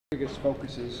Biggest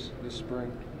focuses this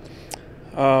spring?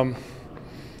 Um,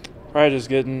 Probably just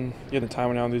getting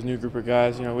time now with these new group of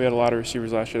guys. You know, we had a lot of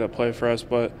receivers last year that played for us,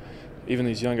 but even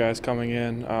these young guys coming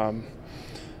in,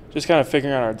 just kind of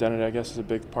figuring out our identity, I guess, is a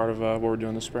big part of what we're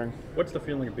doing this spring. What's the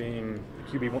feeling of being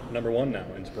QB number one now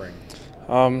in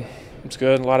spring? It's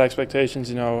good. A lot of expectations.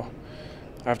 You know,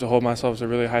 I have to hold myself to a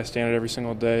really high standard every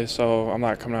single day, so I'm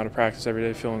not coming out of practice every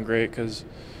day feeling great because,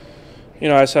 you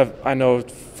know, I know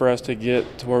for us to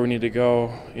get to where we need to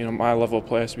go, you know, my level of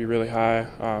play has to be really high.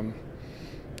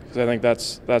 Because I think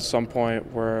that's some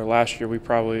point where last year we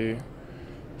probably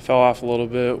fell off a little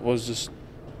bit, was just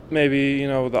maybe, you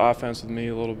know, the offense with me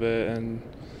a little bit, and,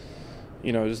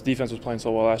 you know, just defense was playing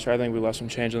so well last year. I think we left some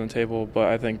change on the table, but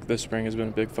I think this spring has been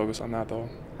a big focus on that, though.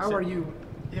 How are you,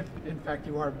 if in fact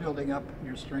you are building up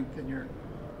your strength in your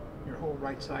whole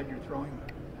right side, your throwing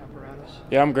apparatus?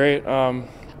 Yeah, I'm great.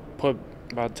 Put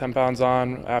about 10 pounds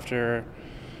on after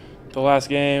the last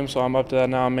game, so I'm up to that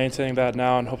now. I'm maintaining that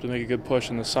now and hope to make a good push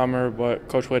in the summer, but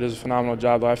Coach Wade does a phenomenal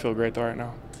job, though. I feel great, though, right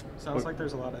now. Sounds like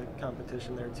there's a lot of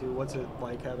competition there, too. What's it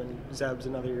like having Zeb's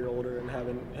another year older and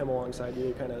having him alongside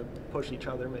you to kind of push each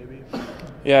other, maybe?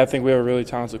 Yeah, I think we have a really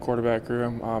talented quarterback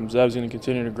crew. Zeb's going to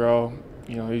continue to grow.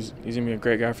 You know, he's going to be a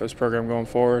great guy for this program going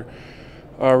forward.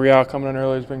 Rial coming in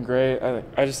early has been great.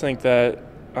 I just think that,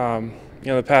 you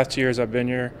know, the past 2 years I've been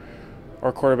here,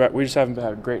 our quarterback, we just haven't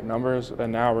had great numbers,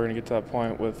 and now we're going to get to that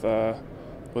point with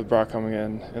Brock coming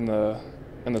in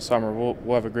the summer.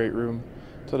 We'll have a great room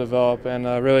to develop, and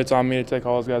really it's on me to take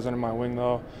all those guys under my wing,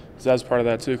 though. Zeb's part of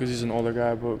that too because he's an older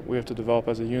guy, but we have to develop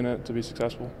as a unit to be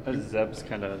successful. As Zeb's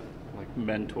kind of like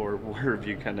mentor, where have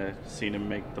you kind of seen him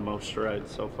make the most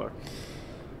strides so far?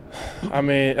 I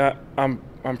mean,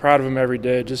 I'm proud of him every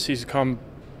day. Just he's come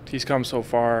so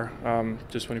far.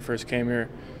 Just when he first came here,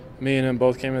 me and him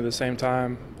both came at the same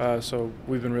time, so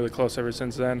we've been really close ever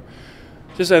since then.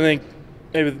 Just I think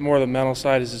maybe more the mental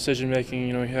side, his decision making.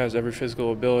 You know, he has every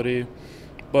physical ability,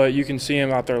 but you can see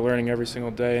him out there learning every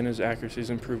single day, and his accuracy's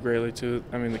improved greatly too.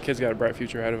 I mean, the kid's got a bright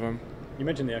future ahead of him. You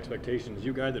mentioned the expectations.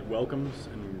 You a guy that welcomes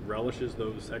and relishes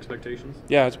those expectations?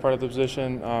 Yeah, it's part of the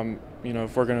position. You know,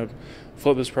 if we're going to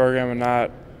flip this program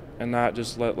and not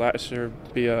just let last year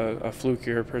be a fluke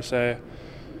year per se,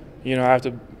 you know, I have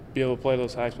to be able to play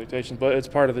those high expectations. But it's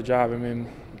part of the job. I mean,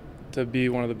 to be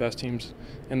one of the best teams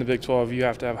in the Big 12, you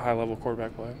have to have high-level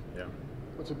quarterback play. Yeah.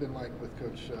 What's it been like with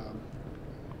Coach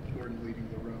Jordan leading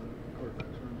the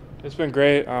quarterback's room? It's been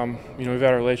great. You know, we've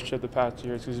had a relationship the past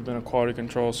years because he's been a quality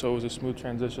control, so it was a smooth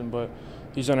transition. But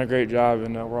he's done a great job,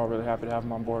 and we're all really happy to have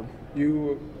him on board.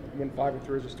 You went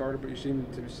 5-3 as a starter, but you seem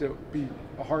to still be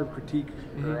a hard critique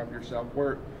of yourself.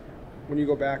 When you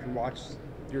go back and watch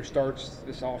your starts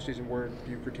this offseason, where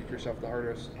do you critique yourself the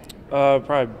hardest?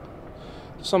 Probably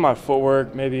some of my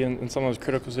footwork, maybe in some of those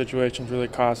critical situations, really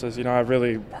cost us. You know, I've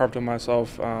really harped on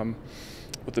myself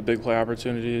with the big play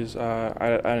opportunities.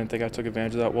 I didn't think I took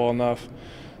advantage of that well enough.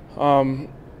 You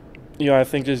know, I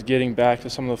think just getting back to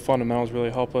some of the fundamentals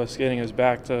really help us, getting us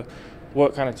back to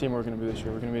what kind of team we're going to be this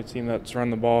year. We're going to be a team that's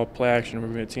running the ball, play action. We're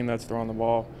going to be a team that's throwing the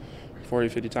ball 40,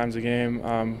 50 times a game.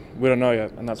 We don't know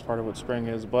yet, and that's part of what spring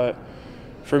is. But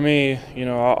for me, you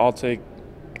know, I'll think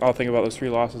about those 3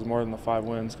 losses more than the 5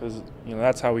 wins because, you know,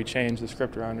 that's how we change the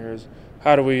script around here is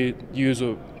how do we use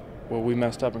what we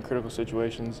messed up in critical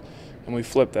situations and we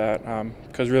flip that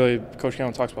because really Coach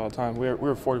Kempt talks about all the time. We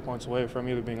were 40 points away from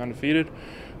either being undefeated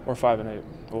or 5-8.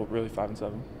 Well, really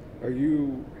 5-7. Have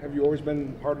you always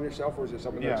been hard on yourself, or is it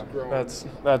something that's grown?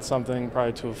 That's something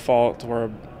probably to a fault to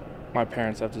where my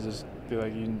parents have to just be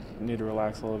like, you need to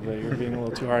relax a little bit. You're being a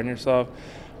little too hard on yourself.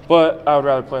 But I would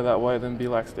rather play that way than be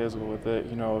lackadaisical with it.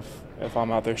 You know, if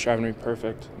I'm out there striving to be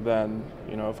perfect, then,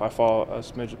 you know, if I fall a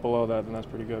smidge below that, then that's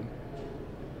pretty good.